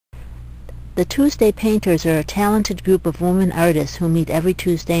The Tuesday Painters are a talented group of women artists who meet every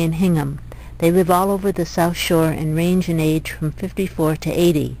Tuesday in Hingham. They live all over the South Shore and range in age from 54 to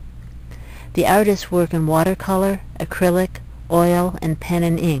 80. The artists work in watercolor, acrylic, oil, and pen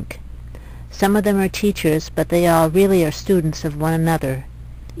and ink. Some of them are teachers, but they all really are students of one another.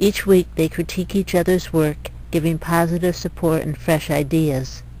 Each week they critique each other's work, giving positive support and fresh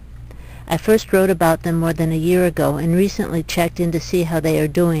ideas. I first wrote about them more than a year ago and recently checked in to see how they are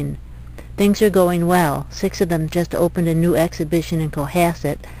doing. Things are going well. 6 of them just opened a new exhibition in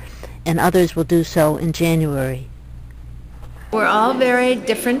Cohasset, and others will do so in January. We're all very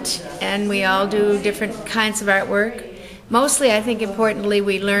different, and we all do different kinds of artwork. Mostly, I think importantly,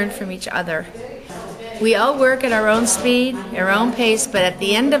 we learn from each other. We all work at our own speed, our own pace, but at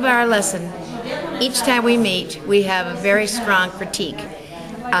the end of our lesson, each time we meet, we have a very strong critique.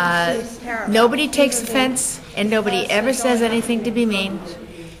 Nobody takes offense, and nobody ever says anything to be mean.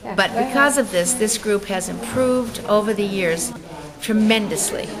 But because of this, this group has improved over the years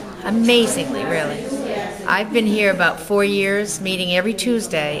tremendously, amazingly, really. I've been here about 4 years, meeting every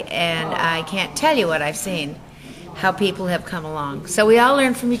Tuesday, and I can't tell you what I've seen, how people have come along. So we all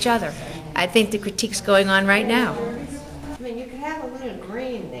learn from each other. I think the critique's going on right now. I mean, you could have a little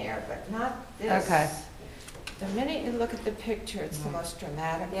green there, but not this. Okay. The minute you look at the picture, it's the most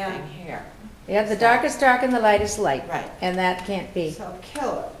dramatic thing here. Yeah, the darkest dark and the lightest light. Right. And that can't be. So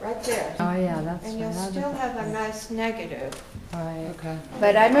kill it, right there. Oh yeah, that's And you'll still have a nice negative. right. Okay.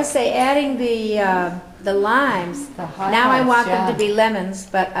 But I must say, adding the limes, now I want them to be lemons,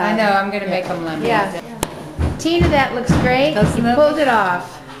 but I know, I'm going to make them lemons. yeah. Tina, that looks great. You pulled it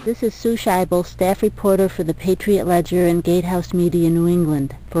off. This is Sue Scheibel, staff reporter for the Patriot Ledger and Gatehouse Media New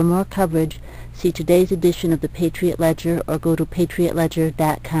England. For more coverage, see today's edition of the Patriot Ledger or go to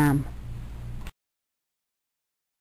patriotledger.com.